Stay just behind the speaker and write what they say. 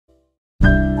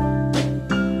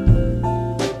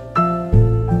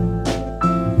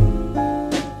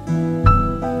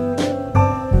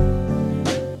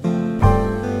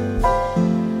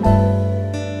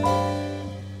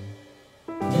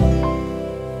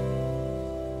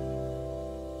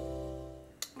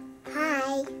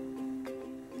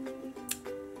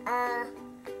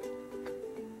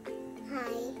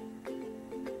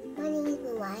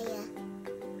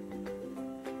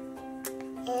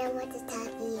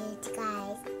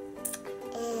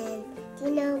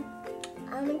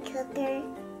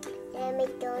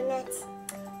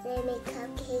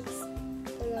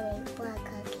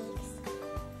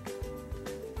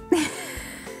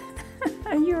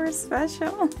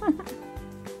special.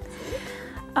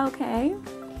 Okay.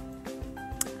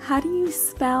 How do you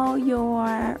spell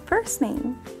your first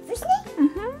name? First name?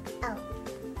 Mm-hmm. Oh.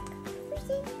 First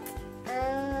name?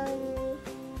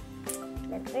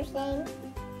 My first name,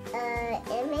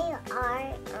 M-A-R-I-A-H.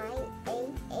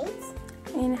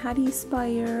 And how do you spell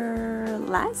your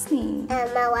last name? My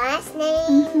last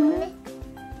name. Mhm.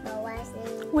 My last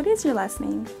name. What is your last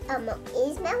name?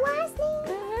 Is my last name?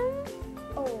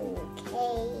 Mm-hmm.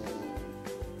 Okay.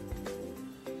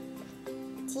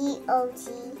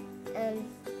 T-O-T.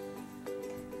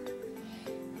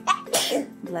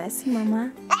 Bless you,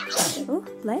 Mama. Oh,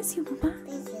 bless you, Mama.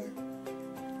 Thank you.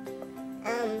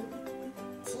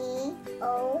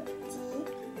 T-O-T-R-E-S-S.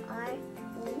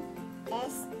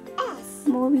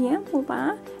 Muy bien,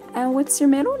 Papa. And what's your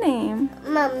middle name?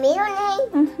 My middle name?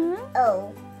 Mm-hmm.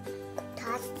 Oh,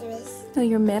 Tatris. So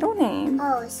your middle name?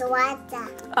 Oh, Swata.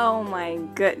 Oh my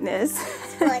goodness.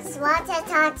 Swata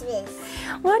Tatris.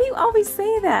 Why do you always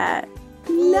say that?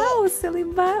 No, silly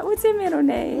butt. What's your middle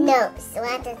name? No,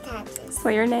 Swata Tatris. So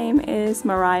your name is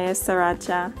Mariah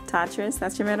Sriracha Tatris.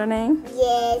 That's your middle name?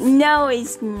 Yes. No,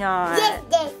 it's not. Yes.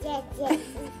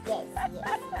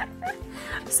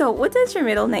 So what does your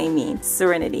middle name mean?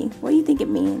 Serenity. What do you think it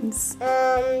means?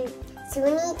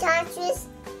 Serenity Tatris.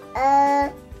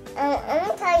 I'm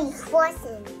gonna tell you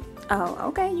question. Oh,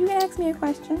 okay. You can ask me a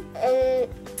question.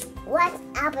 What's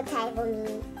appetite for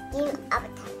me? Give me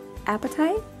appetite.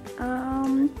 Appetite?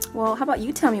 Well, how about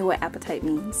you tell me what appetite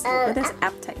means? What does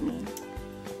appetite mean?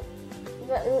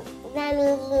 That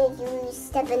means you use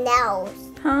something else.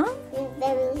 Huh?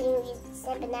 That means you use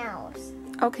something else.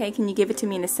 Okay, can you give it to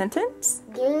me in a sentence?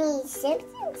 Do you need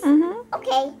symptoms? Mm-hmm.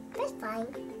 Okay, that's fine.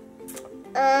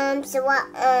 So what,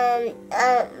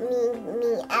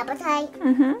 me appetite?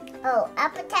 Mm-hmm. Oh,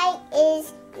 appetite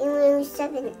is you use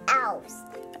something else.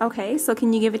 Okay, so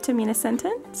can you give it to me in a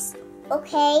sentence?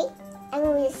 Okay, I'm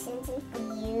going to sentence for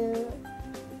you.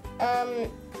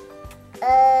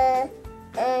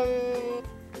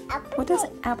 Appetite. What does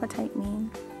appetite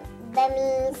mean? That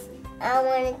means I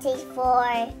want to taste for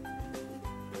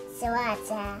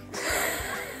sriracha.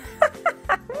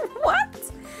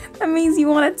 What? That means you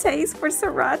want to taste for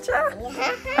sriracha?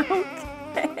 Yeah.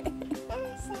 Okay.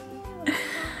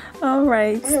 All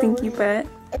right, stinky butt.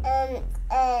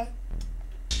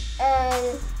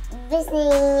 This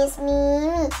name is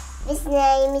Mimi. This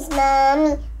name is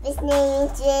Mommy. This name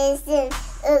is Jason.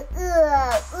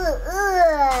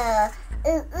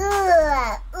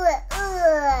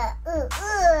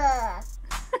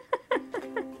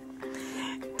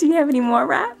 Do you have any more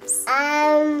raps?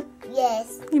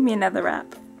 Yes. Give me another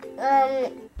rap.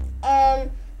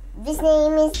 This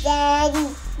name is Daddy.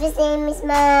 This name is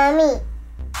Mommy.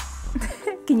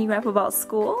 Can you rap about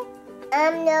school?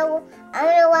 I'm gonna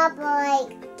rap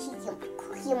like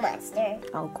Cookie Monster.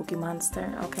 Oh, Cookie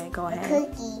Monster. Okay, go ahead.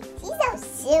 Cookie. He's so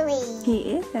silly.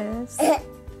 He is.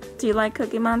 Do you like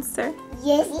Cookie Monster?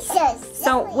 Yes, he's so silly.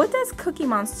 So, what does Cookie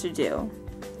Monster do?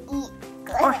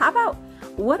 Or how about,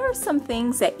 what are some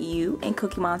things that you and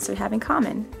Cookie Monster have in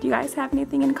common? Do you guys have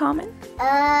anything in common?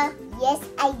 Yes,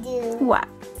 I do. What?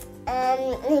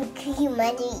 Cookie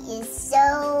Monster is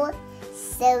so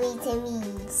silly to me.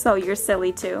 So, you're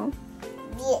silly too?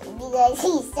 Because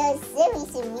he's so silly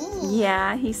to me.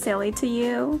 Yeah, he's silly to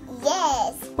you?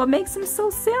 Yes. What makes him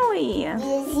so silly?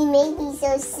 Because he makes me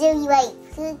so silly like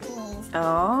cookies.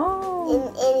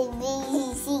 Oh. And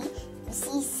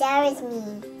he shares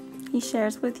me. He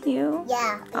shares with you?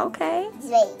 Yeah. Okay. He's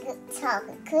like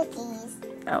chocolate cookies.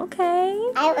 Okay.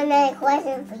 I have another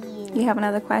question for you. You have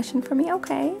another question for me?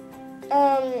 Okay.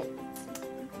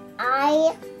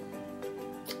 I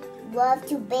love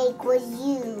to bake with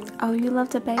you. Oh, you love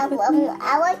to bake with me?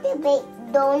 I like to bake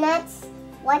donuts,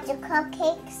 watch the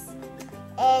cupcakes,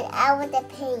 and I like to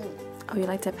paint. Oh, you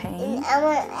like to paint? And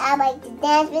I like to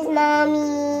dance with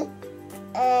Mommy.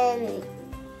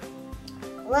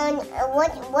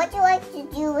 What do you like to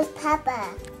do with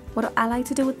Papa? What do I like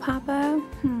to do with Papa?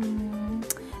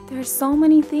 There's so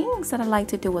many things that I like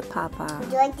to do with Papa.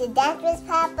 Would you like to dance with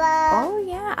Papa? Oh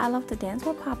yeah, I love to dance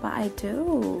with Papa. I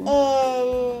do.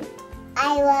 And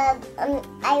I love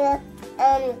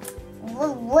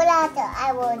what else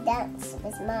I will dance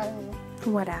with Mommy.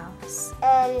 What else?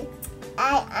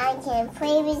 I can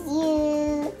play with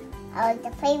you. I like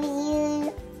to play with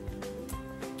you.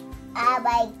 I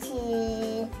like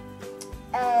to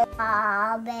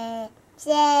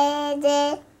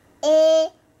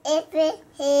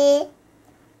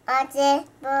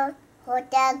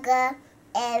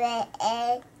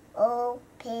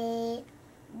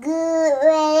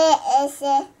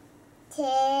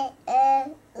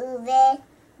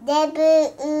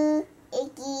W,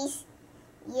 X,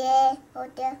 yeah,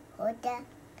 hold up.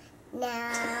 Now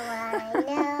I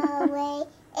know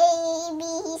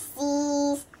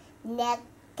ABCs. Next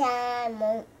time,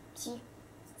 won't you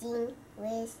sing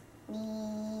with me?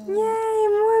 Yay,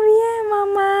 muy bien,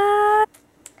 mamá.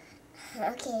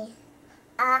 Okay.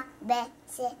 A, B,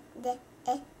 C, D,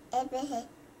 E, F, G,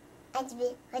 H, B,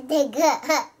 D, G,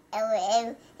 H, L,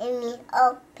 M, N,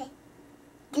 O, P,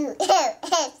 Q, R,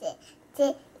 S, T,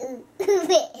 U, V,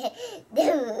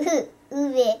 W,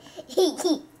 V,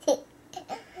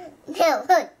 no,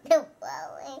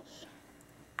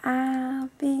 A,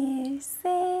 B,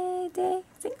 C, D.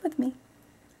 Sing with me.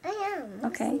 I am.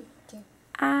 Okay.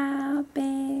 A,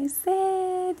 B, C,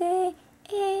 D,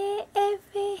 E, F,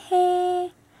 G,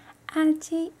 H, I,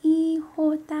 J, K, L,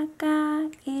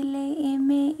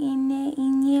 M, N,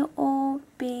 N, O,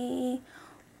 P,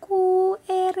 Q,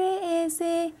 R, S,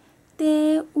 T,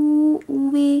 U,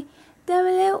 V,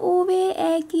 W,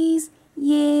 X,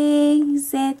 Y, Z.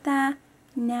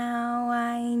 Now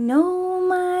I know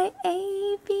my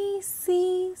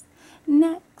ABCs.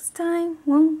 Next time,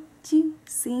 won't you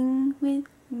sing with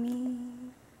me?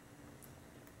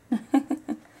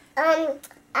 I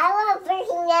was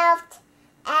working out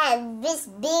at this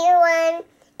bigger one,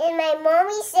 and my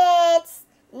mommy said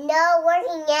no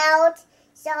working out,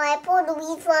 so I pulled the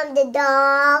weed from the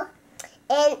doll,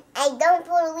 and I don't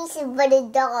pull the weed for the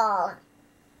doll.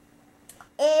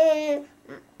 And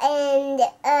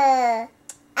I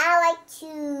like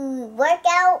to work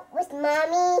out with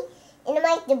mommy, and I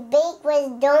like to bake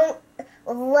with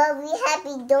lovely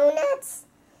happy donuts,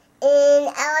 and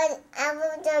I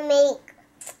want to make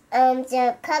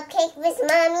the cupcake with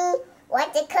mommy.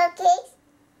 What the cupcakes?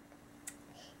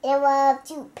 And I love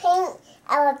to paint.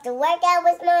 I love to work out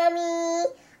with mommy.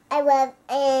 Where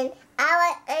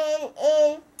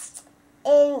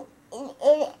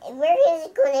is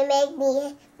it gonna make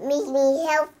me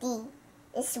healthy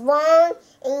and strong,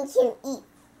 and you can eat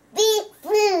big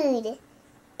food,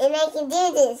 and I can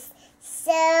do this.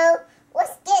 So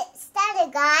let's get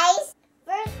started, guys.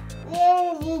 First, we're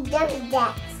gonna do jumping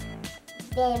jacks.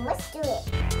 Then let's do it.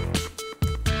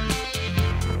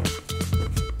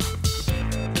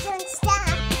 Don't stop.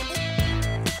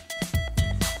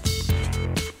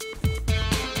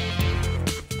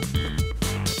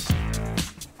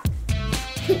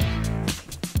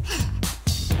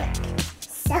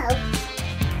 So,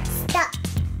 stop.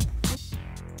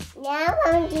 Now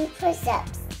I'm gonna do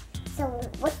push-ups. So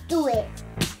let's do it.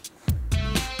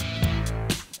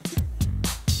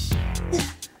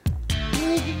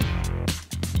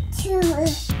 2, 3,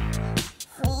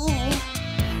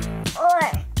 4,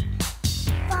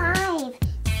 5,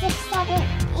 6, 7,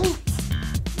 8,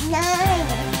 9,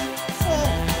 10,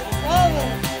 11,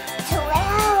 12.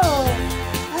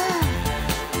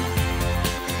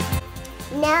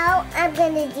 Now I'm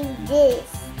gonna do this.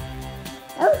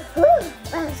 Oh,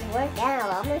 let's work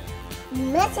out.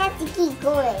 Let's have to keep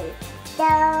going. So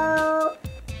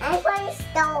I'm going to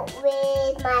start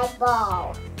with my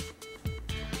ball.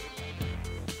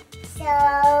 So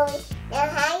now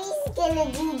how he's gonna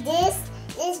do this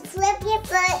is flip your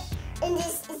foot and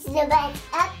this is the back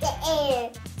up the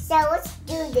air. So let's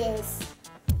do this.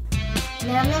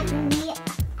 Now I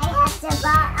have to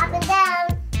ball up and down.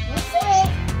 Let's do it.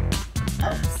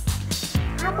 Oops.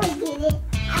 I'm gonna get it.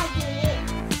 I'll get it.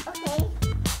 Okay.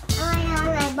 Oh, now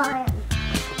my bottom.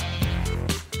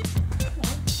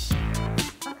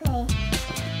 Okay.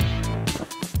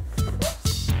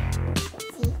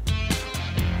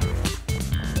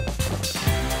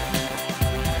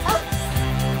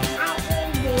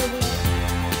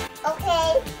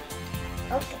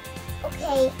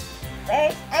 Okay,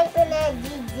 first I'm gonna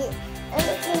do this. I'm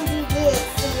gonna do this.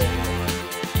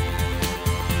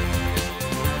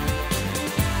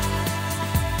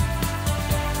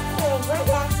 Okay, we're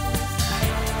done.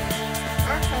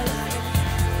 Okay.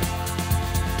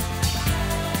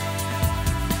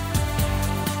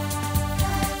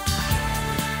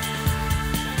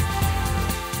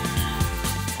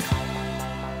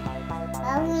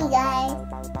 Okay, guys.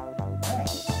 1,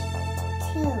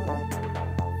 2,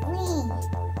 3,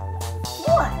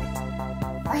 4.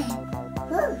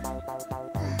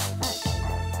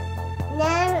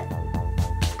 Now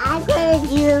I'm gonna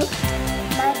do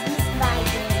my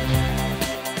spider.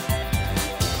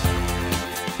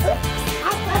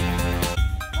 I got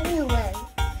a new one.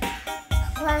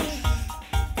 1,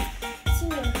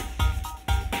 2,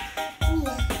 3,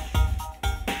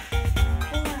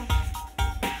 4,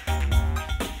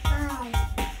 5.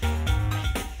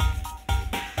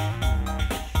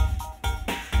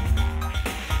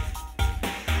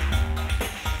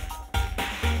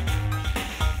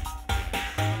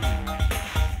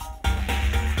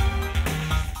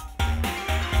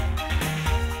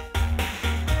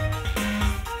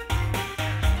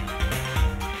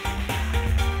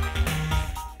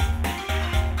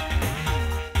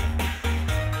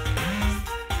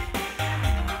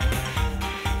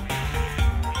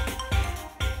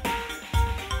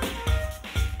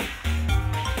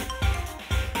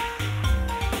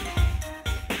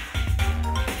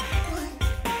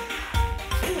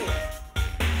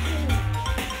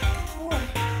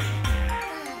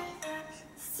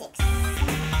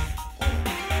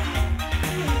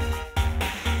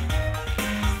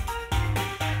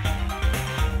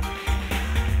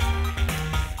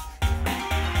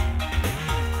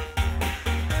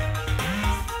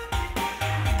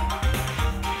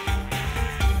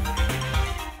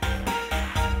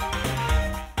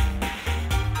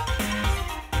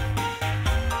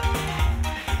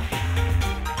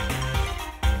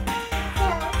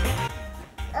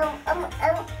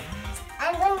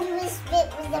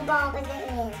 the ball in the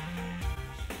hand.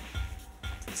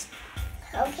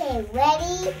 Okay,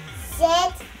 ready,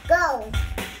 set, go.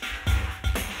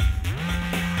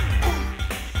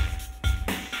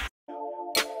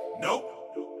 Nope.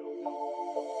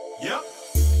 Yep.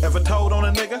 Ever told on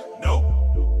a nigga?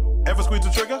 Nope. Ever squeezed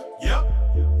the trigger? Yep.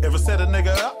 Ever set a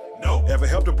nigga up? Nope. Ever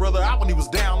helped a brother out when he was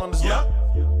down on his luck?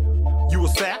 You a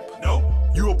sap? Nope.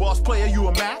 You a boss player? You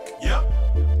a Mac? Yep.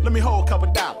 Let me hold a couple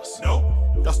dollars. Nope.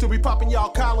 Y'all still be popping y'all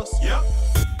collars? Yep.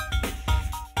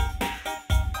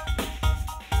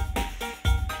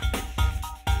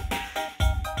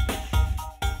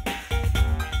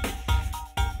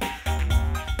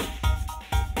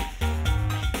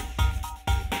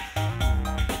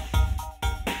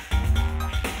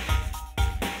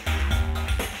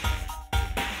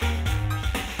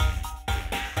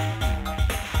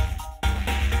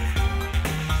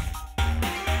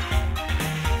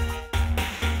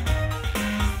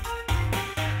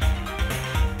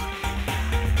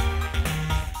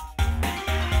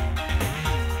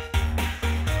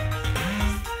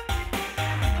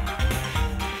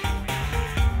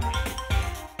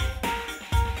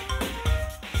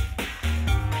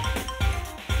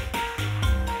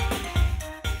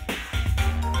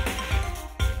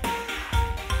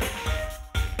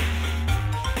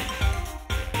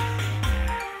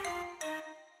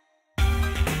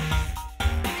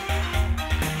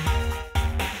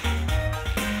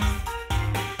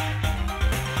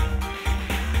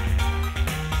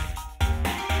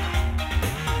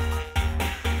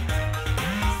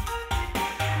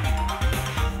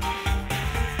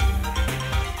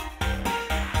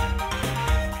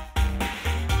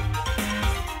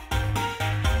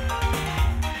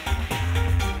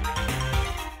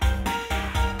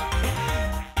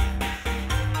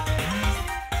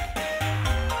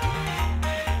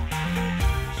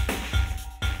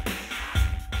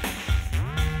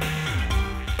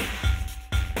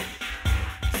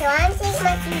 So I'm taking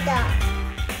my shoes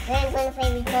off. Then I'm going to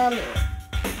play with Mommy.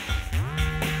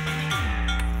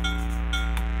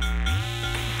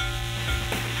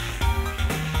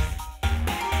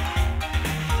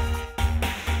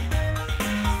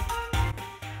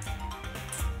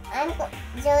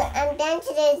 I'm done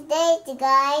today's day,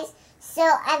 guys. So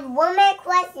I have one more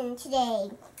question today.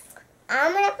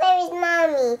 I'm going to play with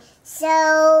Mommy.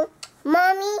 So,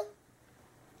 Mommy?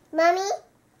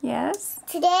 Yes?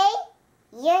 Today,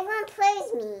 you're going to play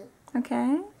with me.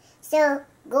 Okay. So,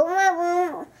 go in my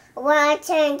room while I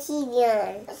turn TV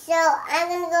on. So, I'm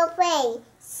going to go play.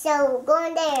 So, go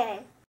in there.